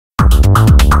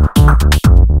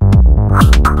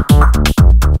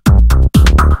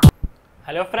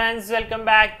friends, welcome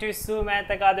back to Math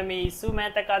Academy.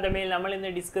 Math Academy നമ്മൾ ഇന്ന്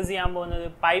discuss ചെയ്യാൻ പോകുന്നത്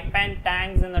പൈപ്പ് ആൻഡ്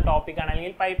ടാങ്ക്സ് എന്ന ടോപ്പിക്കാണ്,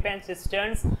 അല്ലെങ്കിൽ പൈപ്പ് ആൻഡ്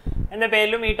സിസ്റ്റേൺസ് എന്ന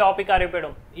പേരിലും ഈ ടോപ്പിക്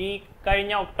അറിയപ്പെടും. ഈ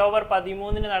കഴിഞ്ഞ ഒക്ടോബർ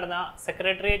 13 നടന്ന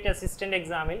സെക്രട്ടേറിയറ്റ് അസിസ്റ്റന്റ്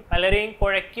എക്സാമിൽ പലരെയും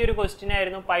കുഴക്കിയ ഒരു ക്വസ്റ്റ്യൻ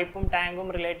ആയിരുന്നു പൈപ്പും ടാങ്കും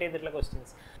റിലേറ്റ് ചെയ്തിട്ടുള്ള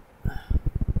ക്വസ്റ്റ്യൻസ്.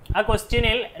 ആ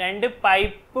ക്വസ്റ്റ്യനിൽ രണ്ട്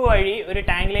പൈപ്പ് വഴി ഒരു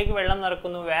ടാങ്കിലേക്ക് വെള്ളം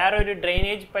നിറക്കുന്നു, വേറൊരു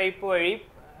ഡ്രെയിനേജ് പൈപ്പ് വഴി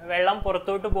വെള്ളം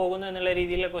പുറത്തോട്ട് പോകുന്നു എന്നുള്ള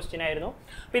രീതിയിലുള്ള ക്വസ്റ്റ്യൻ ആയിരുന്നു.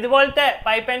 അപ്പോൾ ഇതുപോലത്തെ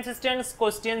പൈപ്പ് ആൻഡ് സിസ്റ്റേൺസ്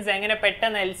ക്വസ്റ്റ്യൻസ് എങ്ങനെ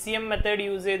പെട്ടെന്ന് LCM മെത്തേഡ്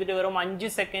യൂസ് ചെയ്തിട്ട് വെറും 5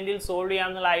 സെക്കൻഡിൽ സോൾവ്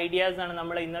ചെയ്യാമെന്നുള്ള ഐഡിയാസാണ്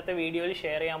നമ്മൾ ഇന്നത്തെ വീഡിയോയിൽ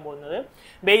ഷെയർ ചെയ്യാൻ പോകുന്നത്.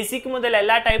 ബേസിക് മുതൽ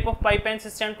എല്ലാ type of pipe and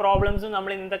cistern പ്രോബ്ലംസും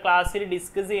നമ്മൾ ഇന്നത്തെ ക്ലാസ്സിൽ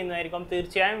ഡിസ്കസ് ചെയ്യുന്നതായിരിക്കും.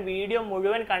 തീർച്ചയായും വീഡിയോ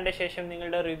മുഴുവൻ കണ്ട ശേഷം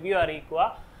നിങ്ങളുടെ റിവ്യൂ അറിയിക്കുക.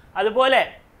 അതുപോലെ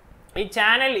ഈ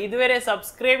ചാനൽ ഇതുവരെ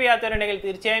സബ്സ്ക്രൈബ് ചെയ്യാത്തവരുണ്ടെങ്കിൽ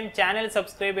തീർച്ചയായും ചാനൽ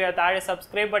സബ്സ്ക്രൈബ് ചെയ്യുക. താഴെ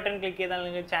സബ്സ്ക്രൈബ് ബട്ടൺ ക്ലിക്ക് ചെയ്താൽ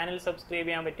നിങ്ങൾക്ക് ചാനൽ സബ്സ്ക്രൈബ്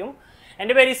ചെയ്യാൻ പറ്റും.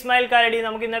 എൻ്റെ പേര് ഇസ്മായിൽ കാലടി.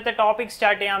 നമുക്ക് ഇന്നത്തെ ടോപ്പിക്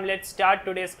സ്റ്റാർട്ട് ചെയ്യാം. Let's start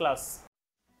today's class.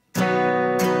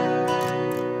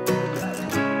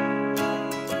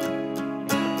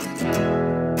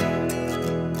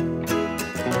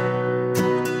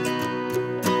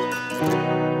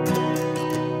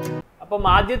 അപ്പം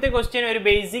ആദ്യത്തെ ക്വസ്റ്റ്യൻ ഒരു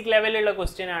ബേസിക് ലെവലുള്ള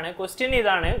ക്വസ്റ്റ്യൻ ആണ്. ക്വസ്റ്റ്യൻ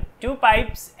ഇതാണ്: 2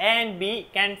 pipes A and B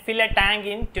can fill a tank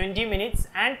in 20 minutes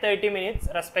and 30 minutes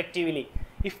respectively.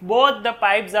 If both the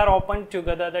pipes are opened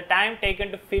together, the time taken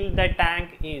to fill the tank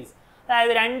is.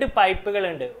 അതായത് രണ്ട്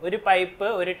പൈപ്പുകളുണ്ട്. ഒരു pipe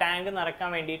ഒരു tank നിറക്കാൻ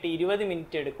വേണ്ടിയിട്ട് 20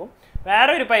 minute എടുക്കും,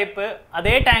 വേറൊരു pipe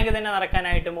അതേ tank തന്നെ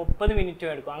നിറക്കാനായിട്ട് 30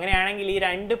 മിനിറ്റും എടുക്കും. അങ്ങനെയാണെങ്കിൽ ഈ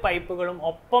രണ്ട് പൈപ്പുകളും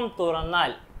ഒപ്പം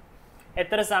തുറന്നാൽ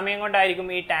എത്ര സമയം കൊണ്ടായിരിക്കും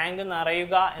ഈ ടാങ്ക്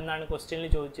നിറയുക എന്നാണ് ക്വസ്റ്റ്യനിൽ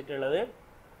ചോദിച്ചിട്ടുള്ളത്.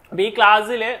 അപ്പോൾ ഈ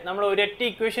ക്ലാസ്സിൽ നമ്മൾ ഒരൊറ്റ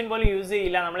ഇക്വേഷൻ പോലും യൂസ്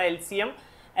ചെയ്യില്ല. നമ്മൾ LCM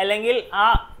അല്ലെങ്കിൽ ആ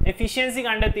എഫിഷ്യൻസി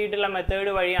കണ്ടെത്തിയിട്ടുള്ള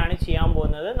മെത്തേഡ് വഴിയാണ് ചെയ്യാൻ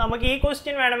പോകുന്നത്. നമുക്ക് ഈ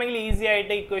ക്വസ്റ്റ്യൻ വേണമെങ്കിൽ ഈസി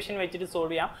ആയിട്ട് ഇക്വേഷൻ വെച്ചിട്ട്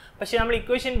സോൾവ് ചെയ്യാം. പക്ഷേ നമ്മൾ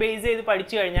ഇക്വേഷൻ ബേസ് ചെയ്ത്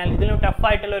പഠിച്ചു കഴിഞ്ഞാൽ ഇതിലും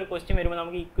ടഫായിട്ടുള്ള ഒരു ക്വസ്റ്റ്യൻ വരുമ്പോൾ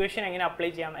നമുക്ക് ഇക്വേഷൻ എങ്ങനെ അപ്ലൈ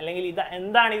ചെയ്യാം, അല്ലെങ്കിൽ ഇത്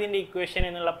എന്താണ് ഇതിൻ്റെ ഇക്വേഷൻ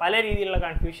എന്നുള്ള പല രീതിയിലുള്ള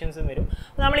കൺഫ്യൂഷൻസും വരും.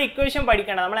 അപ്പോൾ നമ്മൾ ഇക്വേഷൻ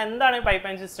പഠിക്കണം. നമ്മൾ എന്താണ് പൈപ്പ്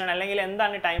ആൻഡ് സിസ്റ്റം അല്ലെങ്കിൽ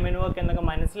എന്താണ് ടൈം ആൻഡ് വർക്ക് എന്നൊക്കെ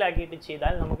മനസ്സിലാക്കിയിട്ട്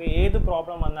ചെയ്താൽ നമുക്ക് ഏത്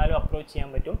പ്രോബ്ലം വന്നാലും അപ്രോച്ച്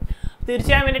ചെയ്യാൻ പറ്റും.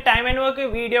 തീർച്ചയായും എൻ്റെ ടൈം ആൻഡ് വർക്ക്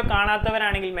വീഡിയോ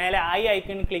കാണാത്തവരാണെങ്കിൽ മേലെ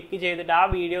ഐക്കൺ ക്ലിക്ക് ചെയ്തിട്ട് ആ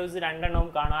വീഡിയോസ് 2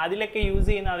 എണ്ണവും കാണുക. അതിലൊക്കെ യൂസ്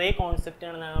ചെയ്യുന്ന അതേ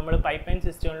കോൺസെപ്റ്റാണ് നമ്മൾ പൈപ്പ് ആൻഡ്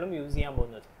സിസ്റ്റങ്ങളിലും യൂസ് ചെയ്യാൻ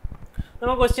പോകുന്നത്.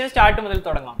 നമുക്ക് ക്വസ്റ്റ്യൻ സ്റ്റാർട്ട് മുതൽ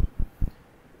തുടങ്ങാം.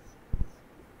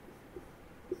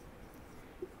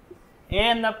 എ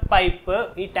എന്ന പൈപ്പ്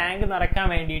ഈ ടാങ്ക് നിറയ്ക്കാൻ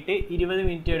വേണ്ടിയിട്ട് 20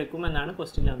 മിനിറ്റ് എടുക്കുമെന്നാണ്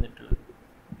ക്വസ്റ്റ്യൻ തന്നിട്ടുള്ളത്.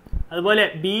 അതുപോലെ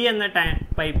ബി എന്ന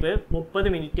പൈപ്പ്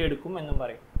 30 മിനിറ്റ് എടുക്കും എന്നും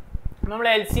പറയും. നമ്മൾ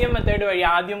LCM മെത്തേഡ് വഴി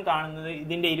ആദ്യം കാണുന്നത്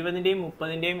ഇതിൻ്റെ 20ൻ്റെയും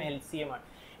 30ൻ്റെയും LCM ആണ്.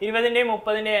 20ൻ്റെയും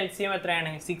 30ൻ്റെയും LCM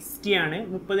എത്രയാണ്? 60 ആണ്.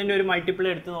 30ൻ്റെ ഒരു മൾട്ടിപ്പിൾ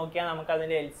എടുത്ത് നോക്കിയാൽ നമുക്ക്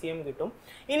അതിൻ്റെ LCM കിട്ടും.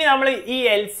 ഇനി നമ്മൾ ഈ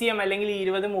LCM അല്ലെങ്കിൽ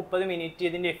 20-30 മിനിറ്റ്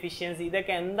ഇതിൻ്റെ എഫിഷ്യൻസി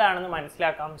ഇതൊക്കെ എന്താണെന്ന്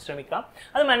മനസ്സിലാക്കാൻ ശ്രമിക്കാം.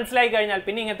 അത് മനസ്സിലാക്കി കഴിഞ്ഞാൽ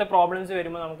പിന്നെ ഇങ്ങനത്തെ പ്രോബ്ലംസ്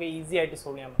വരുമ്പോൾ നമുക്ക് ഈസി ആയിട്ട്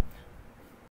സോൾവ് ചെയ്യാൻ പറ്റും.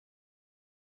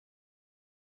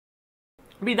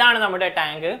 അപ്പോൾ ഇതാണ് നമ്മുടെ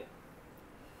ടാങ്ക്.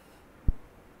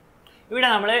 ഇവിടെ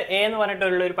നമ്മൾ A എന്ന്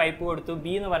പറഞ്ഞിട്ടുള്ള ഒരു പൈപ്പ് കൊടുത്തു,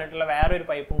 B എന്ന് പറഞ്ഞിട്ടുള്ള വേറൊരു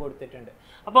പൈപ്പും കൊടുത്തിട്ടുണ്ട്.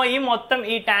 അപ്പോൾ ഈ മൊത്തം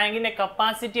ഈ ടാങ്കിൻ്റെ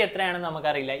കപ്പാസിറ്റി എത്രയാണെന്ന്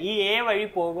നമുക്കറിയില്ല. ഈ A വഴി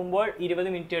പോകുമ്പോൾ 20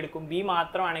 മിനിറ്റ് എടുക്കും, B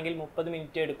മാത്രമാണെങ്കിൽ 30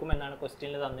 മിനിറ്റ് എടുക്കും എന്നാണ്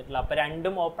ക്വസ്റ്റ്യനിൽ തന്നിട്ടുള്ളത്. അപ്പോൾ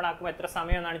രണ്ടും ഓപ്പൺ ആക്കുമ്പോൾ എത്ര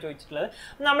സമയം എന്നാണ് ചോദിച്ചിട്ടുള്ളത്.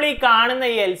 നമ്മൾ ഈ കാണുന്ന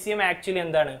ഈ LCM ആക്ച്വലി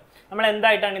എന്താണ്, നമ്മൾ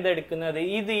എന്തായിട്ടാണ് ഇത് എടുക്കുന്നത്?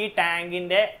 ഇത് ഈ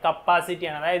ടാങ്കിൻ്റെ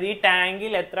കപ്പാസിറ്റിയാണ്. അതായത് ഈ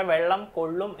ടാങ്കിൽ എത്ര വെള്ളം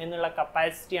കൊള്ളും എന്നുള്ള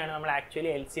കപ്പാസിറ്റിയാണ് നമ്മൾ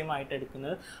ആക്ച്വലി LCM ആയിട്ട്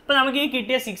എടുക്കുന്നത്. അപ്പോൾ നമുക്ക് ഈ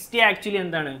കിട്ടിയ 60 ആക്ച്വലി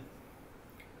എന്താണ്,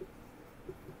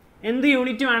 എന്ത്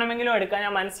യൂണിറ്റ് വേണമെങ്കിലും എടുക്കാൻ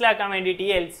ഞാൻ മനസ്സിലാക്കാൻ വേണ്ടിയിട്ട് ഈ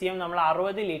LCM നമ്മൾ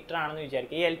 60 ലിറ്റർ ആണെന്ന്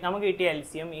വിചാരിക്കുക. നമുക്ക് കിട്ടിയ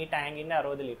LCM ഈ ടാങ്കിൻ്റെ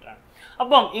 60 ലിറ്റർ ആണ്.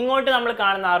 അപ്പം ഇങ്ങോട്ട് നമ്മൾ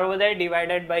കാണുന്ന 60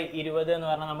 ഡിവൈഡഡ് ബൈ 20 എന്ന്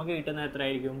പറഞ്ഞാൽ നമുക്ക് കിട്ടുന്നത്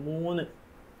എത്രയായിരിക്കും?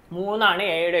 3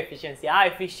 എയുടെ എഫിഷ്യൻസി. ആ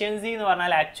എഫിഷ്യൻസി എന്ന്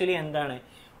പറഞ്ഞാൽ ആക്ച്വലി എന്താണ്,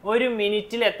 ഒരു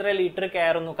മിനിറ്റിൽ എത്ര ലിറ്റർ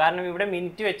കയറുന്നു, കാരണം ഇവിടെ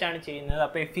മിനിറ്റ് വെച്ചാണ് ചെയ്യുന്നത്.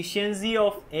 അപ്പോൾ എഫിഷ്യൻസി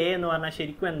ഓഫ് A എന്ന് പറഞ്ഞാൽ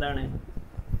ശരിക്കും എന്താണ്?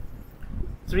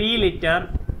 3 ലിറ്റർ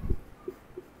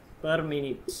പെർ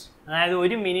മിനിറ്റ്. അതായത്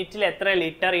ഒരു മിനിറ്റിൽ എത്ര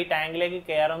ലിറ്റർ ഈ ടാങ്കിലേക്ക്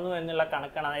കയറുന്നു എന്നുള്ള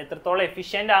കണക്കാണ്. അത് എത്രത്തോളം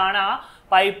എഫിഷ്യൻ്റ് ആണ് ആ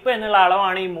പൈപ്പ് എന്നുള്ള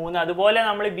അളവാണ് ഈ 3. അതുപോലെ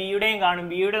നമ്മൾ ബിയുടെയും കാണും.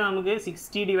 ബിയുടെ നമുക്ക്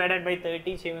 60 ഡിവൈഡഡ് ബൈ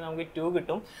 30 ചെയ്യുമ്പോൾ നമുക്ക് 2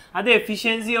 കിട്ടും. അത്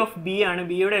എഫിഷ്യൻസി ഓഫ് ബി ആണ്.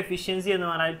 ബിയുടെ എഫിഷ്യൻസി എന്ന്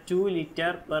പറഞ്ഞാൽ 2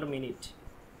 ലിറ്റർ പെർ മിനിറ്റ്.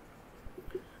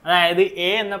 അതായത് A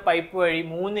എന്ന പൈപ്പ് വഴി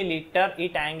 3 ലിറ്റർ ഈ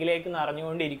ടാങ്കിലേക്ക്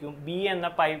നിറഞ്ഞുകൊണ്ടിരിക്കും. B എന്ന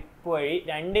പൈപ്പ് വഴി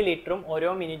 2 ലിറ്ററും ഓരോ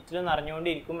മിനിറ്റിലും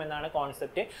നിറഞ്ഞുകൊണ്ടിരിക്കും എന്നാണ്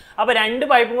കോൺസെപ്റ്റ്. അപ്പോൾ 2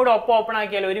 പൈപ്പും കൂടെ ഒപ്പം ഓപ്പൺ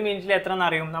ആക്കിയാൽ ഒരു മിനിറ്റിൽ എത്ര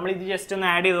നിറയും? നമ്മൾ ഇത് ജസ്റ്റ് ഒന്ന്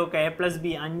ആഡ് ചെയ്ത് നോക്കുക.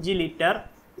 A+B 5 ലിറ്റർ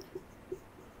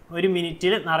ഒരു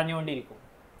മിനിറ്റിൽ നിറഞ്ഞുകൊണ്ടിരിക്കും.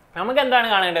 നമുക്ക് എന്താണ്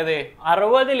കാണേണ്ടത്?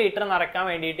 60 ലിറ്റർ നിറക്കാൻ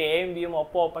വേണ്ടിയിട്ട് എയും ബിയും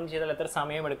ഒപ്പം ഓപ്പൺ ചെയ്താൽ എത്ര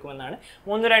സമയം എടുക്കുമെന്നാണ്.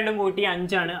 3 2 കൂട്ടി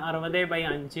 5 ആണ്.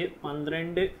 60/5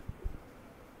 12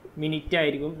 മിനിറ്റ്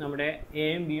ആയിരിക്കും നമ്മുടെ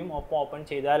എയും ബിയും ഒപ്പം ഓപ്പൺ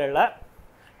ചെയ്താലുള്ള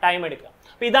ടൈം എടുക്കുക.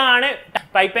 അപ്പോൾ ഇതാണ്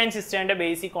pipe and സിസ്റ്ററിൻ്റെ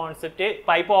basic concept.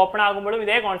 Pipe open ആകുമ്പോഴും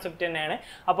ഇതേ കോൺസെപ്റ്റ് തന്നെയാണ്.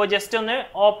 അപ്പോൾ ജസ്റ്റ് ഒന്ന്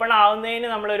ഓപ്പൺ ആവുന്നതിന്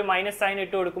നമ്മളൊരു മൈനസ് സൈൻ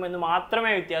ഇട്ട് കൊടുക്കുമെന്ന്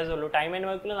മാത്രമേ വ്യത്യാസമുള്ളൂ. ടൈം ആൻഡ്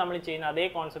വർക്കിൽ നമ്മൾ ചെയ്യുന്ന അതേ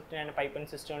കോൺസെപ്റ്റിനാണ് പൈപ്പ്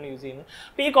ആൻഡ് സിസ്റ്ററിൽ യൂസ് ചെയ്യുന്നത്.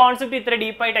 അപ്പോൾ ഈ കോൺസെപ്റ്റ് ഇത്ര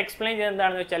ഡീപ്പായിട്ട് എക്സ്പ്ലെയിൻ ചെയ്യുന്നത്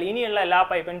എന്താണെന്ന് വെച്ചാൽ ഇനിയുള്ള എല്ലാ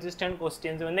പൈപ്പ് ആൻഡ് സിസ്റ്റം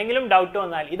ക്വസ്റ്റ്യൻസും എന്തെങ്കിലും ഡൗട്ട്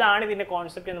വന്നാൽ ഇതാണ് ഇതിൻ്റെ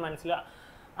കോൺസെപ്റ്റ് എന്ന്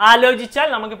ആലോചിച്ചാൽ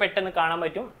നമുക്ക് പെട്ടെന്ന് കാണാൻ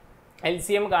പറ്റും.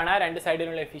 LCM കാണാം, രണ്ട്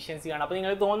സൈഡിലുള്ള എഫിഷ്യൻസി കാണാം. അപ്പോൾ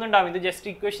നിങ്ങൾക്ക് തോന്നുന്നുണ്ടാവും ഇത് ജസ്റ്റ്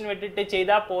ഇക്വേഷൻ ഇട്ടിട്ട്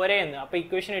ചെയ്താൽ പോരെ എന്ന്. അപ്പോൾ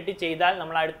ഇക്വേഷൻ ഇട്ട് ചെയ്താൽ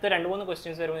നമ്മൾ അടുത്ത 2-3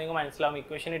 ക്വസ്റ്റ്യൻസ് വരുമ്പോൾ നിങ്ങൾക്ക് മനസ്സിലാവും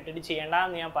ഇക്വേഷൻ ഇട്ടിട്ട് ചെയ്യേണ്ട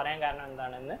എന്ന് ഞാൻ പറയാൻ കാരണം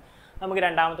എന്താണെന്ന്. നമുക്ക്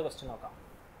രണ്ടാമത്തെ ക്വസ്റ്റ്യൻ നോക്കാം.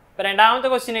 അപ്പോൾ രണ്ടാമത്തെ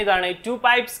ക്വസ്റ്റ്യൻ ഇതാണ്. 2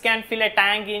 pipes can fill a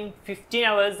tank in 15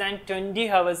 hours and 20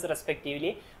 hours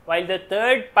respectively, while the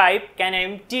third pipe can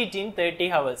empty it in 30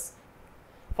 hours.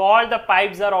 If all the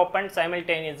pipes are opened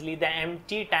simultaneously, the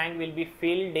empty tank will be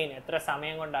filled in. എത്ര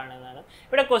സമയം കൊണ്ടാണെന്നാണ്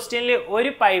ഇവിടെ ക്വസ്റ്റ്യനിൽ.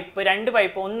 രണ്ട്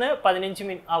pipe ഒന്ന്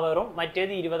 15 അവറും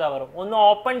മറ്റേത് 20 അവറും. ഒന്ന്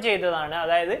open ചെയ്തതാണ്,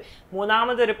 അതായത്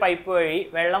മൂന്നാമതൊരു പൈപ്പ് വഴി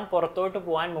വെള്ളം പുറത്തോട്ട്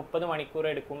പോകാൻ 30 മണിക്കൂർ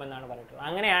എടുക്കുമെന്നാണ് പറഞ്ഞിട്ടുള്ളത്.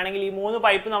 അങ്ങനെയാണെങ്കിൽ ഈ 3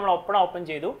 പൈപ്പ് നമ്മൾ ഓപ്പൺ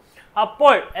ചെയ്തു,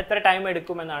 അപ്പോൾ എത്ര ടൈം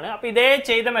എടുക്കുമെന്നാണ്. അപ്പോൾ ഇതേ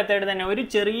ചെയ്ത മെത്തേഡ് തന്നെ, ഒരു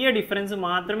ചെറിയ ഡിഫറൻസ്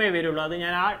മാത്രമേ വരുള്ളൂ. അത്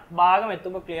ഞാൻ ആ ഭാഗം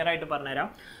എത്തുമ്പോൾ ക്ലിയർ ആയിട്ട് പറഞ്ഞുതരാം.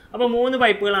 അപ്പോൾ 3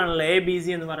 പൈപ്പുകളാണുള്ളത്, ABC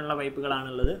എന്ന് പറയുന്ന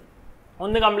പൈപ്പുകളാണുള്ളത്.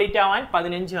 ഒന്ന് കംപ്ലീറ്റ് ആവാൻ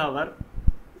 15 അവർ,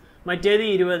 മറ്റേത്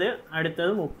 20,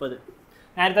 അടുത്തത് 30.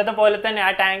 നേരത്തെ പോലെ തന്നെ ആ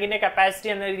ടാങ്കിൻ്റെ കപ്പാസിറ്റി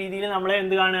എന്ന രീതിയിൽ നമ്മൾ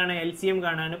എന്ത് കാണുകയാണ്, LCM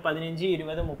കാണുകയാണ്. 15,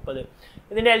 20, 30.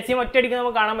 ഇതിൻ്റെ LCM ഒറ്റയടിക്ക്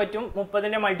നമുക്ക് കാണാൻ പറ്റും.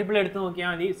 30ൻ്റെ മൾട്ടിപ്പിൾ എടുത്ത്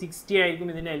നോക്കിയാൽ മതി, 60 ആയിരിക്കും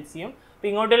ഇതിൻ്റെ LCM. അപ്പോൾ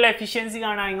ഇങ്ങോട്ടുള്ള എഫിഷ്യൻസി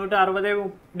കാണാം, ഇങ്ങോട്ട് 60/30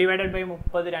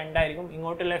 2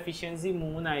 ഇങ്ങോട്ടുള്ള എഫിഷ്യൻസി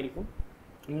 3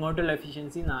 ഇങ്ങോട്ടുള്ള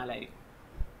എഫിഷ്യൻസി 4.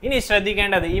 ഇനി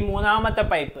ശ്രദ്ധിക്കേണ്ടത് ഈ മൂന്നാമത്തെ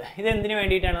പൈപ്പ്, ഇത് എന്തിനു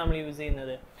വേണ്ടിയിട്ടാണ് നമ്മൾ യൂസ്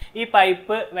ചെയ്യുന്നത്? ഈ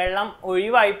പൈപ്പ് വെള്ളം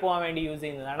ഒഴിവായി പോകാൻ വേണ്ടി യൂസ്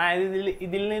ചെയ്യുന്നതാണ്. അതായത്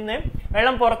ഇതിൽ നിന്ന്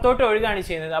വെള്ളം പുറത്തോട്ട് ഒഴുകാണ്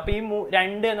ചെയ്യുന്നത്. അപ്പോൾ ഈ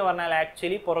 2 എന്ന് പറഞ്ഞാൽ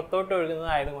ആക്ച്വലി പുറത്തോട്ട്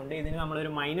ഒഴുകുന്നതായതുകൊണ്ട് ഇതിന്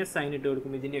നമ്മളൊരു മൈനസ് സൈൻ ഇട്ട്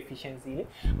കൊടുക്കും ഇതിൻ്റെ എഫിഷ്യൻസിയിൽ.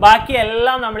 ബാക്കി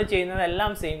എല്ലാം നമ്മൾ ചെയ്യുന്നത്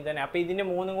എല്ലാം സെയിം തന്നെ. അപ്പോൾ ഇതിൻ്റെ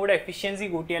 3 കൂടെ എഫിഷ്യൻസി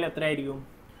കൂട്ടിയാൽ എത്ര ആയിരിക്കും?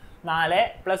 4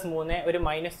 + 3 ഒരു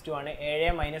 -2 ആണ്.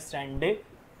 7 - 2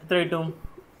 എത്ര കിട്ടും?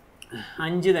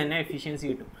 5 തന്നെ എഫിഷ്യൻസി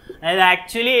കിട്ടും. അതായത്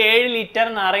ആക്ച്വലി 7 ലിറ്റർ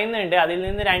നിറയുന്നുണ്ട്, അതിൽ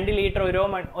നിന്ന് 2 ലിറ്റർ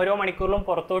ഓരോ മണിക്കൂറിലും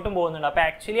പുറത്തോട്ടും പോകുന്നുണ്ട്. അപ്പോൾ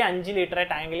ആക്ച്വലി 5 ലിറ്ററേ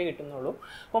ടാങ്കിൽ കിട്ടുന്നുള്ളൂ.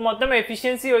 അപ്പോൾ മൊത്തം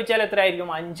എഫിഷ്യൻസി ചോദിച്ചാൽ എത്ര ആയിരിക്കും?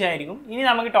 5 ആയിരിക്കും. ഇനി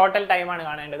നമുക്ക് ടോട്ടൽ ടൈമാണ്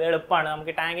കാണേണ്ടത്. എളുപ്പമാണ്,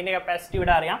 നമുക്ക് ടാങ്കിൻ്റെ കപ്പാസിറ്റി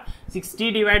ഇവിടെ അറിയാം.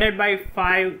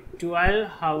 60/5 12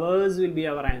 hours will be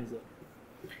our answer.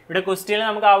 ഇവിടെ ക്വസ്റ്റ്യനിൽ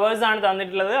നമുക്ക് അവേഴ്സ് ആണ്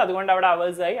തന്നിട്ടുള്ളത്, അതുകൊണ്ട് അവിടെ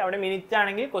അവേഴ്സ് ആയി. അവിടെ മിനിറ്റ്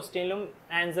ആണെങ്കിൽ ക്വസ്റ്റ്യനിലും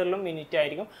ആൻസറിലും മിനിറ്റ്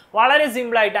ആയിരിക്കും. വളരെ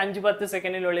സിമ്പിളായിട്ട് 5-10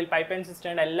 സെക്കൻഡിനുള്ളിൽ പൈപ്പ് ആൻഡ്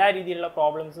സിസ്റ്ററിൻ്റെ എല്ലാ രീതിയിലുള്ള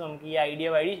പ്രോബ്ലംസും നമുക്ക് ഈ ഐഡിയ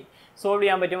വഴി സോൾവ്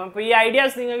ചെയ്യാൻ പറ്റും. അപ്പോൾ ഈ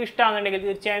ഐഡിയാസ് നിങ്ങൾക്ക് ഇഷ്ടമാണെന്നുണ്ടെങ്കിൽ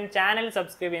തീർച്ചയായും ചാനൽ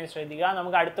സബ്സ്ക്രൈബ് ചെയ്യാൻ ശ്രദ്ധിക്കുക.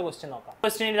 നമുക്ക് അടുത്ത ക്വസ്റ്റ്യൻ നോക്കാം.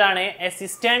 ക്വസ്റ്റ്യൻ ഇതാണ്. A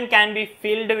cistern can be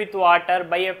filled with water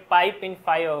by A pipe in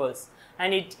 5 hours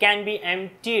and it can be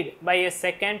emptied by a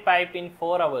second pipe in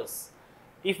 4 hours.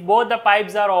 If both the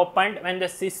pipes are opened when the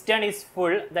cistern is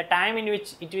full, the time in which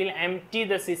it will empty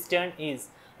the cistern is.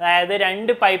 അതായത്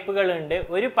 2 പൈപ്പുകളുണ്ട്.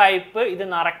 ഒരു pipe ഇത്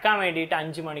നിറക്കാൻ വേണ്ടിയിട്ട്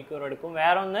 5 മണിക്കൂർ എടുക്കും,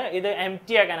 വേറൊന്ന് ഇത്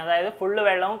empty ആക്കാൻ, അതായത് ഫുള്ള്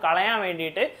വെള്ളവും കളയാൻ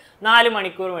വേണ്ടിയിട്ട് 4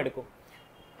 മണിക്കൂറും എടുക്കും.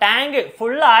 ടാങ്ക്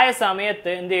ഫുള്ളായ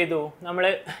സമയത്ത് എന്ത് ചെയ്തു? നമ്മൾ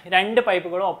 2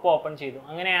 പൈപ്പുകളും ഓപ്പൺ ചെയ്തു.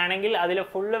 അങ്ങനെയാണെങ്കിൽ അതിൽ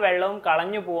ഫുള്ള് വെള്ളവും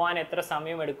കളഞ്ഞു പോകാൻ എത്ര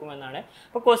സമയം എടുക്കുമെന്നാണ്.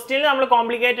 അപ്പോൾ ക്വസ്റ്റ്യനിൽ നമ്മൾ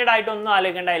കോംപ്ലിക്കേറ്റഡ് ആയിട്ടൊന്നും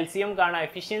ആലോചിക്കേണ്ട. LCM കാണാം,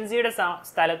 എഫിഷ്യൻസിയുടെ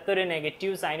സ്ഥലത്തൊരു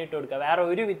നെഗറ്റീവ് സൈൻ ഇട്ട് കൊടുക്കുക. വേറെ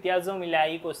ഒരു വ്യത്യാസവും ഇല്ല.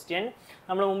 ഈ ക്വസ്റ്റ്യൻ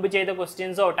നമ്മൾ മുമ്പ് ചെയ്ത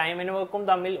ക്വസ്റ്റ്യൻസോ ടൈം ആൻഡ് വർക്കും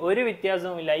തമ്മിൽ ഒരു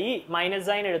വ്യത്യാസവും ഇല്ല. ഈ മൈനസ്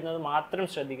സൈൻ ഇടുന്നത് മാത്രം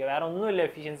ശ്രദ്ധിക്കുക, വേറെ ഒന്നുമില്ല.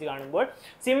 എഫിഷ്യൻസി കാണുമ്പോൾ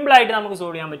സിമ്പിളായിട്ട് നമുക്ക്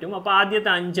സോൾവ് ചെയ്യാൻ പറ്റും. അപ്പോൾ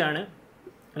ആദ്യത്തെ 5 ആണ്,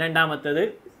 രണ്ടാമത്തത്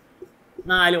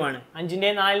 4 ആണ്.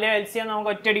 5ൻ്റെയും 4ൻ്റെയും LCM നമുക്ക്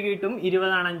ഒറ്റയടിക്ക് കിട്ടും.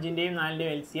 20 ആണ് 5ൻ്റെയും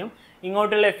 4ൻ്റെയും LCM.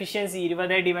 ഇങ്ങോട്ടുള്ള എഫിഷ്യൻസി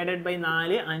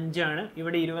 20/4 5 ആണ്.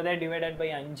 ഇവിടെ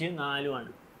 20/5 4 ആണ്.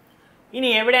 ഇനി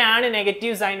എവിടെയാണ്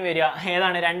നെഗറ്റീവ് സൈൻ വരിക?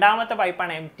 ഏതാണ്? രണ്ടാമത്തെ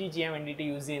പൈപ്പാണ് എംപ്റ്റി ചെയ്യാൻ വേണ്ടിയിട്ട്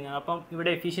യൂസ് ചെയ്യുന്നത്. അപ്പം ഇവിടെ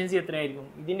എഫിഷ്യൻസി എത്രയായിരിക്കും?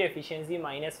 ഇതിൻ്റെ എഫിഷ്യൻസി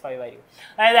 -5 ആയിരിക്കും.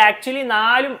 അതായത് ആക്ച്വലി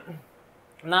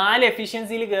 4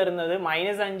 എഫിഷ്യൻസിയിൽ കയറുന്നത്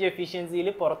 -5 എഫിഷ്യൻസിയിൽ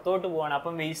പുറത്തോട്ട് പോവാണ്.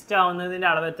 അപ്പം വേസ്റ്റ് ആവുന്നതിൻ്റെ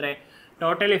അളവ് എത്ര?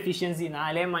 ടോട്ടൽ എഫിഷ്യൻസി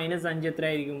 4 - 5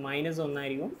 എത്രയായിരിക്കും? -1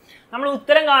 ആയിരിക്കും. നമ്മൾ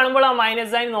ഉത്തരം കാണുമ്പോൾ ആ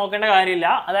മൈനസ് സൈൻ നോക്കേണ്ട കാര്യമില്ല.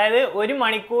 അതായത് 1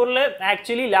 മണിക്കൂറിൽ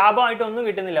ആക്ച്വലി ലാഭമായിട്ടൊന്നും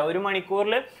കിട്ടുന്നില്ല. 1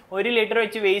 മണിക്കൂറിൽ 1 ലിറ്റർ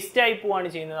വെച്ച് വേസ്റ്റ് ആയി പോവാണ്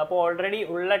ചെയ്യുന്നത്. അപ്പോൾ ഓൾറെഡി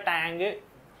ഉള്ള ടാങ്ക്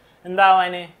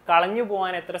എന്താവാൻ, കളഞ്ഞു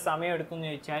പോകാൻ എത്ര സമയം എടുക്കും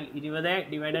എന്ന് ചോദിച്ചാൽ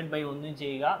 20/1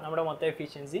 ചെയ്യുക. നമ്മുടെ മൊത്തം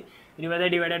എഫിഷ്യൻസി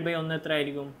 20/1 എത്ര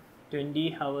ആയിരിക്കും? 20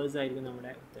 hours ആയിരിക്കും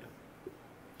നമ്മുടെ ഉത്തരം.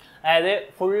 അതായത്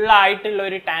ഫുള്ളായിട്ടുള്ള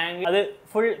ഒരു ടാങ്ക് അത്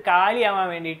ഫുൾ കാലിയാവാൻ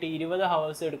വേണ്ടിയിട്ട് 20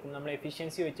 hours എടുക്കും. നമ്മൾ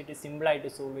എഫിഷ്യൻസി വെച്ചിട്ട് സിമ്പിളായിട്ട്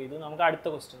സോൾവ് ചെയ്തു. നമുക്ക് അടുത്ത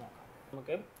ക്വസ്റ്റ്യൻ നോക്കാം.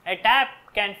 നമുക്ക് A tap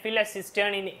can fill A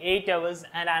cistern in 8 hours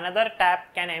and another tap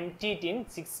can empty it in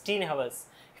 16 hours.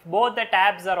 If both the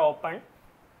taps are open,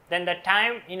 then the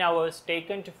time in hours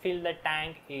taken to fill the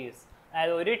tank is.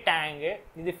 അതായത് ഒരു tank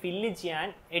ഇത് fill ചെയ്യാൻ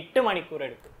 8 മണിക്കൂർ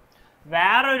എടുക്കും.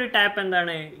 വേറൊരു tap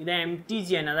എന്താണ്, ഇത് M T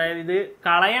ചെയ്യാൻ, അതായത് ഇത്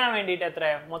കളയാൻ വേണ്ടിയിട്ട്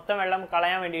മൊത്തം വെള്ളം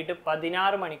കളയാൻ വേണ്ടിയിട്ട്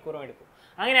 16 മണിക്കൂറും എടുക്കും.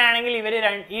 അങ്ങനെയാണെങ്കിൽ ഇവർ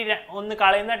ഈ ഒന്ന്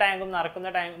കളയുന്ന ടാങ്കും നിറക്കുന്ന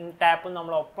ടാപ്പും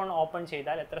നമ്മൾ ഓപ്പൺ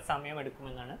ചെയ്താൽ എത്ര സമയം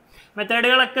എടുക്കുമെന്നാണ്.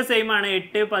 മെത്തേഡുകളൊക്കെ സെയിം ആണ്.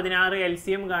 8, 16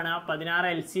 LCM കാണുക. 16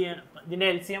 LCM, ഇതിൻ്റെ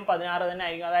LCM 16 തന്നെ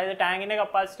ആയിരിക്കും. അതായത് ടാങ്കിൻ്റെ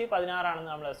കപ്പാസിറ്റി 16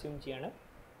 ആണെന്ന് നമ്മൾ അസ്യൂം ചെയ്യാണ്.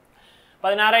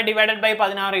 16 ഡിവൈഡഡ് ബൈ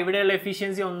 16, ഇവിടെയുള്ള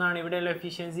എഫിഷ്യൻസി 1 ആണ്, ഇവിടെയുള്ള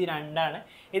എഫിഷ്യൻസി 2 ആണ്.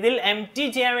 ഇതിൽ എം ടി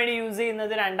ചെയ്യാൻ വേണ്ടി യൂസ്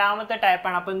ചെയ്യുന്നത് രണ്ടാമത്തെ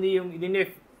ടാപ്പാണ്. അപ്പോൾ എന്ത് ചെയ്യും, ഇതിൻ്റെ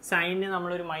സൈനിന്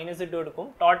നമ്മളൊരു മൈനസ് ഇട്ട് കൊടുക്കും.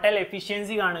 ടോട്ടൽ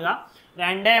എഫിഷ്യൻസി കാണുക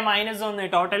 2 - 1,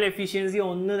 ടോട്ടൽ എഫിഷ്യൻസി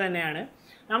 1 തന്നെയാണ്.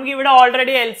 നമുക്ക് ഇവിടെ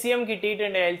ഓൾറെഡി LCM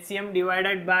കിട്ടിയിട്ടുണ്ട്. LCM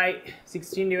divided by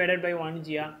 16 divided by 1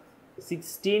 ചെയ്യുക.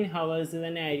 16 hours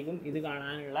തന്നെ ആയിരിക്കും ഇത്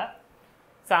കാണാനുള്ള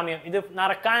സമയം. ഇത്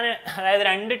നിറക്കാൻ, അതായത്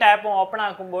 2 ടാപ്പും ഓപ്പൺ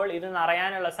ആക്കുമ്പോൾ ഇത്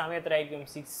നിറയാനുള്ള സമയം എത്രയായിരിക്കും,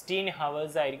 16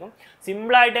 hours ആയിരിക്കും.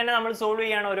 സിമ്പിളായിട്ട് തന്നെ നമ്മൾ സോൾവ്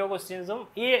ചെയ്യാണ് ഓരോ ക്വസ്റ്റ്യൻസും.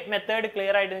 ഈ മെത്തേഡ്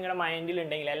ക്ലിയർ ആയിട്ട് നിങ്ങളുടെ മൈൻഡിൽ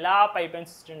ഉണ്ടെങ്കിൽ എല്ലാ പൈപ്പ് ആൻഡ്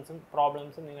സിസ്റ്റേൺസും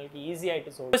പ്രോബ്ലംസും നിങ്ങൾക്ക് ഈസി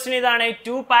ആയിട്ട് സോൾവ്. ക്വസ്റ്റ്യൻ ഇതാണ്: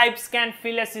 2 pipes can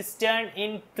fill a cistern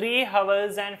in 3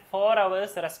 hours and 4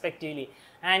 hours respectively,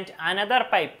 and another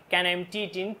pipe can empty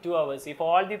it in 2 hours. If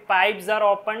all the pipes are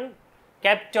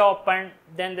kept open,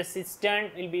 then the cistern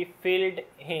will be filled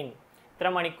in.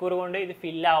 ഇത്ര മണിക്കൂർ കൊണ്ട് ഇത്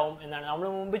ഫില്ലാവും എന്നാണ്. നമ്മൾ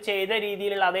മുമ്പ് ചെയ്ത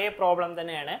രീതിയിലുള്ള അതേ പ്രോബ്ലം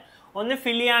തന്നെയാണ്. ഒന്ന്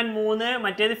ഫില്ല് ചെയ്യാൻ 3,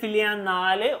 മറ്റേത് ഫില്ല് ചെയ്യാൻ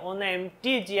 4, ഒന്ന് എം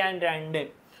ടി ചെയ്യാൻ 2.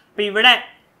 അപ്പോൾ ഇവിടെ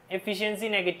എഫിഷ്യൻസി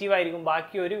നെഗറ്റീവ് ആയിരിക്കും,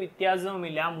 ബാക്കി ഒരു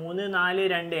വ്യത്യാസവുമില്ല. 3, 4,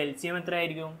 2 LCM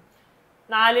എത്രയായിരിക്കും?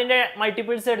 4ൻ്റെ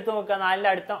മൾട്ടിപ്പിൾസ് എടുത്ത് നോക്കുക.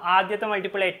 4ൻ്റെ ആദ്യത്തെ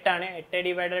മൾട്ടിപ്പിൾ 8 ആണ്. 8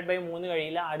 ഡിവൈഡഡ് ബൈ 3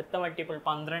 കഴിയില്ല. അടുത്ത മൾട്ടിപ്പിൾ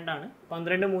 12 ആണ്.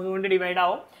 12 3 കൊണ്ട് ഡിവൈഡ്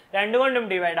ആവും, 2 കൊണ്ടും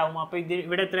ഡിവൈഡ് ആവും. അപ്പോൾ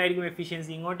ഇവിടെ എത്രയായിരിക്കും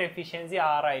എഫിഷ്യൻസി? ഇങ്ങോട്ട് എഫിഷ്യൻസി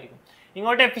 6 ആയിരിക്കും.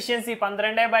 ഇങ്ങോട്ട് എഫിഷ്യൻസി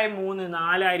 12/3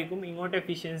 4 ആയിരിക്കും. ഇങ്ങോട്ട്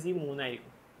എഫിഷ്യൻസി 3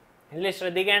 ആയിരിക്കും. ഇതിൽ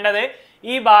ശ്രദ്ധിക്കേണ്ടത്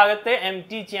ഈ ഭാഗത്ത് എം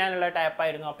ടി ചെയ്യാനുള്ള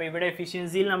ടാപ്പായിരുന്നു. അപ്പോൾ ഇവിടെ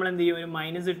എഫിഷ്യൻസിയിൽ നമ്മൾ എന്ത് ചെയ്യും, ഒരു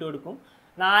മൈനസ് ഇട്ട് കൊടുക്കും.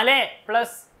 4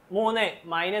 + 3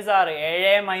 -6,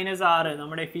 7 - 6,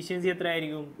 നമ്മുടെ എഫിഷ്യൻസി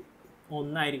എത്രയായിരിക്കും?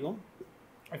 1 ആയിരിക്കും.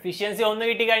 എഫിഷ്യൻസി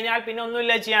 1 കിട്ടിക്കഴിഞ്ഞാൽ പിന്നെ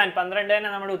ഒന്നുമില്ല ചെയ്യാൻ. 12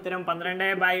 തന്നെ നമ്മുടെ ഉത്തരം.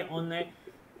 12/1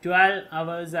 12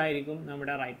 hours ആയിരിക്കും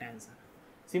നമ്മുടെ റൈറ്റ് ആൻസർ.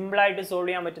 സിമ്പിളായിട്ട് സോൾവ്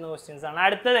ചെയ്യാൻ പറ്റുന്ന ക്വസ്റ്റ്യൻസ് ആണ്.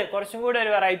 അടുത്തത് കുറച്ചും കൂടെ ഒരു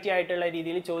വെറൈറ്റി ആയിട്ടുള്ള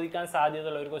രീതിയിൽ ചോദിക്കാൻ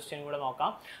സാധ്യതയുള്ള ഒരു ക്വസ്റ്റ്യൻ കൂടെ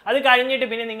നോക്കാം. അത് കഴിഞ്ഞിട്ട്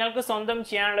പിന്നെ നിങ്ങൾക്ക് സ്വന്തം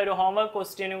ചെയ്യാനുള്ള ഒരു ഹോംവർക്ക്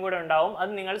ക്വസ്റ്റ്യനും കൂടെ ഉണ്ടാവും.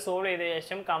 അത് നിങ്ങൾ സോൾവ് ചെയ്ത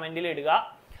ശേഷം കമൻറ്റിൽ ഇടുക.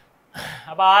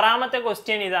 അപ്പോൾ 6ാമത്തെ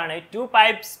ക്വസ്റ്റ്യൻ ഇതാണ്: 2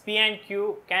 pipes P and Q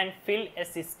can fill a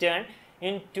cistern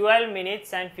in 12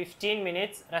 minutes and 15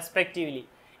 minutes respectively.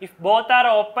 If both are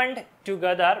opened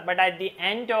together, but at the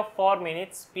end of 4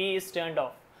 minutes P is turned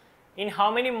off, in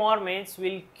how many more minutes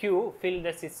will Q fill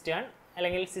the cistern?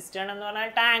 അല്ലെങ്കിൽ cistern എന്ന് പറഞ്ഞാൽ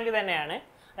tank തന്നെയാണ്.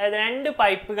 അതായത് 2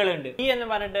 പൈപ്പുകളുണ്ട്. ഈ എന്ന്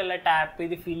പറഞ്ഞിട്ടുള്ള tap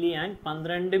ഇത് fill ചെയ്യാൻ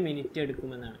 12 മിനിറ്റ്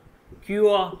എടുക്കുമെന്നാണ്.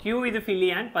 ക്യൂ ഇത് ഫില്ല്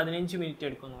ചെയ്യാൻ 15 മിനിറ്റ്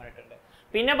എടുക്കുമെന്ന് പറഞ്ഞിട്ടുണ്ട്.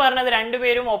 പിന്നെ പറഞ്ഞത് 2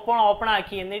 പേരും ഓപ്പൺ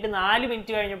ആക്കി, എന്നിട്ട് 4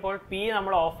 മിനിറ്റ് കഴിഞ്ഞപ്പോൾ പി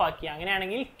നമ്മൾ ഓഫ് ആക്കി.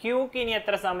 അങ്ങനെയാണെങ്കിൽ ക്യൂക്ക് ഇനി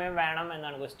എത്ര സമയം വേണം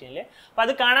എന്നാണ് ക്വസ്റ്റ്യനിൽ. അപ്പോൾ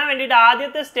അത് കാണാൻ വേണ്ടിയിട്ട്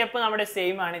ആദ്യത്തെ സ്റ്റെപ്പ് നമ്മുടെ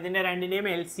സെയിം ആണ്. ഇതിൻ്റെ 2ൻ്റെയും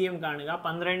LCM കാണുക.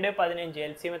 12, 15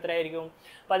 LCM എത്രയായിരിക്കും?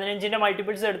 15ൻ്റെ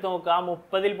മൾട്ടിപ്പിൾസ് എടുത്ത് നോക്കുക.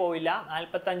 30ൽ പോവില്ല,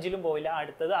 45ലും പോവില്ല.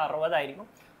 അടുത്തത് 60 ആയിരിക്കും.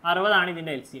 60 ആണ്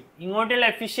ഇതിൻ്റെ LCM. ഇങ്ങോട്ടുള്ള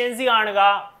എഫിഷ്യൻസി കാണുക.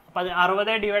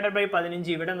 60 ഡിവൈഡഡ് ബൈ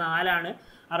 15, ഇവിടെ 4 ആണ്.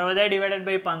 60 ഡിവൈഡഡ്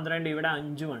ബൈ 12, ഇവിടെ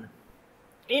 5 ആണ്.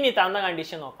 ഇനി തന്ന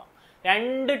കണ്ടീഷൻ നോക്കാം.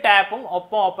 2 ടാപ്പും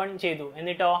ഓപ്പൺ ചെയ്തു,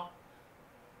 എന്നിട്ടോ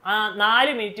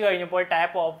 4 മിനിറ്റ് കഴിഞ്ഞപ്പോൾ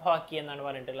ടാപ്പ് ഓഫ് ആക്കി എന്നാണ്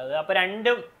പറഞ്ഞിട്ടുള്ളത്. അപ്പോൾ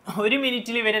 1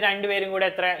 മിനിറ്റിൽ ഇവർ 2 പേരും കൂടെ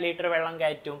എത്ര ലിറ്റർ വെള്ളം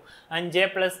കയറ്റും? 5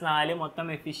 + 4,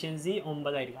 മൊത്തം എഫിഷ്യൻസി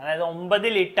 9 ആയിരിക്കും. അതായത്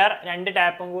 9 ലിറ്റർ 2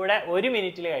 ടാപ്പും കൂടെ 1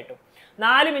 മിനിറ്റിൽ കയറ്റും.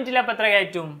 4 മിനിറ്റിൽ അപ്പോൾ എത്ര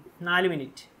കയറ്റും? 4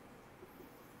 മിനിറ്റ്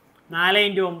 4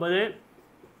 × 9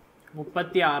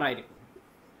 36 ആയിരിക്കും.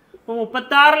 അപ്പോൾ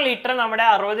 36 ലിറ്റർ നമ്മുടെ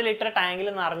 60 ലിറ്റർ ടാങ്കിൽ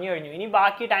നിറഞ്ഞു കഴിഞ്ഞു. ഇനി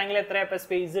ബാക്കി ടാങ്കിൽ എത്രയാണ് ഇപ്പോൾ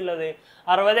സ്പേസ് ഉള്ളത്?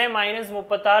 60 -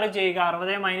 36 ചെയ്യുക.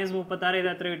 60 - 36 ഇത്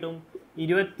എത്ര കിട്ടും?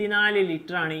 24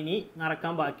 ലിറ്റർ ആണ് ഇനി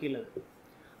നിറക്കാൻ ബാക്കിയുള്ളത്.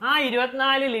 ആ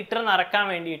 24 ലിറ്റർ നിറക്കാൻ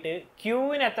വേണ്ടിയിട്ട്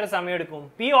ക്യൂവിന് എത്ര സമയം എടുക്കും?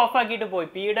 പി ഓഫ് ആക്കിയിട്ട് പോയി,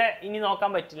 പിയുടെ ഇനി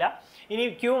നോക്കാൻ പറ്റില്ല, ഇനി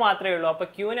ക്യൂ മാത്രമേ ഉള്ളൂ. അപ്പോൾ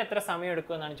ക്യൂവിന് എത്ര സമയം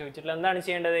എടുക്കും എന്നാണ് ചോദിച്ചിട്ടുള്ളത്. എന്താണ്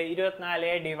ചെയ്യേണ്ടത്?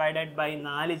 24 ഡിവൈഡഡ് ബൈ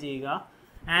 4 ചെയ്യുക.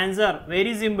 ആൻസർ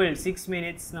വെരി സിമ്പിൾ, 6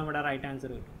 മിനിറ്റ്സ് നമ്മുടെ റൈറ്റ്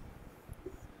ആൻസർ കിട്ടും.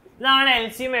 ഇതാണ്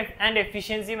LCM ആൻഡ്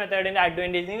എഫിഷ്യൻസി മെത്തേഡിൻ്റെ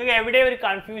അഡ്വാൻറ്റേജ്. നിങ്ങൾക്ക് എവിടെ ഒരു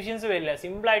കൺഫ്യൂഷൻസ് വരില്ല.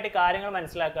 സിമ്പിളായിട്ട് കാര്യങ്ങൾ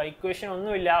മനസ്സിലാക്കുക. ഇക്വേഷൻ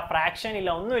ഒന്നുമില്ല, ഫ്രാക്ഷൻ ഇല്ല,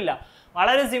 ഒന്നുമില്ല.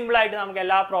 വളരെ സിമ്പിളായിട്ട് നമുക്ക്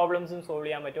എല്ലാ പ്രോബ്ലംസും സോൾവ്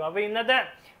ചെയ്യാൻ പറ്റും. അപ്പോൾ ഇന്നത്തെ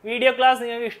വീഡിയോ ക്ലാസ്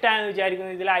നിങ്ങൾക്ക് ഇഷ്ടമായെന്ന്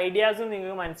വിചാരിക്കുന്നു. ഇതിൽ ഐഡിയാസും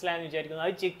നിങ്ങൾക്ക് മനസ്സിലായെന്ന് വിചാരിക്കുന്നു.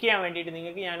 അത് ചെക്ക് ചെയ്യാൻ വേണ്ടിയിട്ട്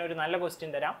നിങ്ങൾക്ക് ഞാനൊരു നല്ല ക്വസ്റ്റ്യൻ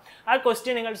തരാം. ആ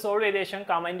ക്വസ്റ്റ്യൻ നിങ്ങൾ സോൾവ് ചെയ്ത ശേഷം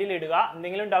കമൻറ്റിൽ ഇടുക.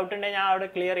 എന്തെങ്കിലും ഡൗട്ട് ഉണ്ടെങ്കിൽ ഞാൻ അവിടെ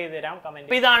ക്ലിയർ ചെയ്ത് തരാം കമൻറ്റ്.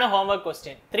 അപ്പോൾ ഇതാണ് homework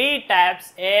question. 3 taps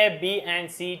A, B and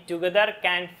C together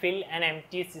can fill an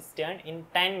empty cistern in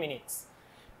 10 minutes.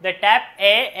 The tap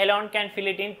A alone can fill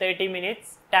it in 30 minutes.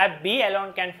 Tap B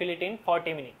alone can fill it in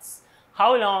 40 minutes. How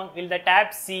long will the tap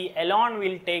C alone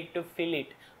will take to fill it?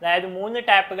 അതായത് 3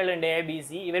 ടാപ്പുകളുണ്ട് A B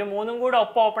C. ഇവർ മൂന്നും കൂടെ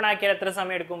ഒപ്പം open ആക്കിയാൽ എത്ര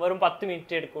സമയം എടുക്കും? വെറും 10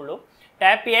 മിനിറ്റ് എടുക്കുള്ളൂ.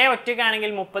 Tap A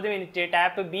ഒറ്റയ്ക്കാണെങ്കിൽ 30 minute,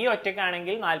 tap B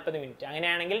ഒറ്റയ്ക്കാണെങ്കിൽ 40 minute.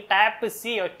 അങ്ങനെയാണെങ്കിൽ ടാപ്പ്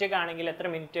സി ഒറ്റയ്ക്കാണെങ്കിൽ എത്ര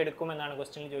മിനിറ്റ് എടുക്കും എന്നാണ്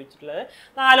ക്വസ്റ്റ്യനിൽ ചോദിച്ചിട്ടുള്ളത്.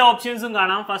 4 ഓപ്ഷൻസും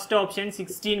കാണാം. First option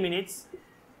 16 minutes,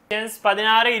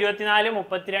 16, 24,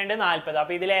 32, 40.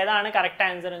 അപ്പോൾ ഇതിലേതാണ് കറക്റ്റ്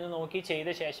ആൻസർ എന്ന് നോക്കി ചെയ്ത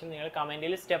ശേഷം നിങ്ങൾ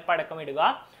കമൻറ്റിൽ സ്റ്റെപ്പ് അടക്കം ഇടുക.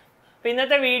 അപ്പോൾ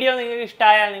ഇന്നത്തെ വീഡിയോ നിങ്ങൾക്ക്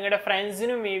ഇഷ്ടമായാൽ നിങ്ങളുടെ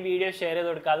ഫ്രണ്ട്സിനും ഈ വീഡിയോ ഷെയർ ചെയ്ത്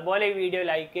കൊടുക്കുക. അതുപോലെ ഈ വീഡിയോ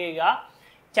ലൈക്ക് ചെയ്യുക.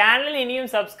 ചാനൽ ഇനിയും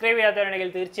സബ്സ്ക്രൈബ് ചെയ്യാത്തവരുണ്ടെങ്കിൽ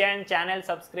തീർച്ചയായും ചാനൽ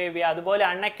സബ്സ്ക്രൈബ് ചെയ്യുക. അതുപോലെ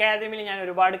അൺഅക്കാദമിയിൽ ഞാൻ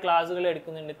ഒരുപാട് ക്ലാസ്സുകൾ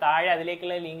എടുക്കുന്നുണ്ട്. താഴെ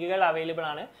അതിലേക്കുള്ള ലിങ്കുകൾ അവൈലബിൾ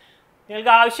ആണ്.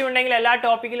 നിങ്ങൾക്ക് ആവശ്യമുണ്ടെങ്കിൽ എല്ലാ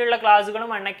ടോപ്പിക്കിലുള്ള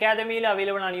ക്ലാസ്സുകളും അൺഅക്കാദമിയിൽ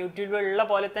അവൈലബിൾ ആണ്. യൂട്യൂബിലുള്ള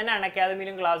പോലെ തന്നെ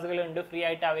അൺഅക്കാദമിയിലും ക്ലാസ്സുകളുണ്ട്, ഫ്രീ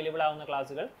ആയിട്ട് അവൈലബിൾ ആവുന്ന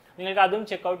ക്ലാസ്സുകൾ. നിങ്ങൾക്ക് അതും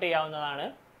ചെക്കൗട്ട് ചെയ്യാവുന്നതാണ്.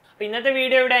 അപ്പോൾ ഇന്നത്തെ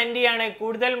വീഡിയോ ഇവിടെ എൻഡ് ചെയ്യാണ്.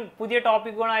 കൂടുതൽ പുതിയ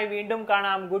ടോപ്പിക്കുകളായി വീണ്ടും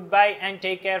കാണാം. Good bye and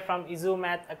take care from ഇസു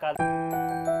math academy.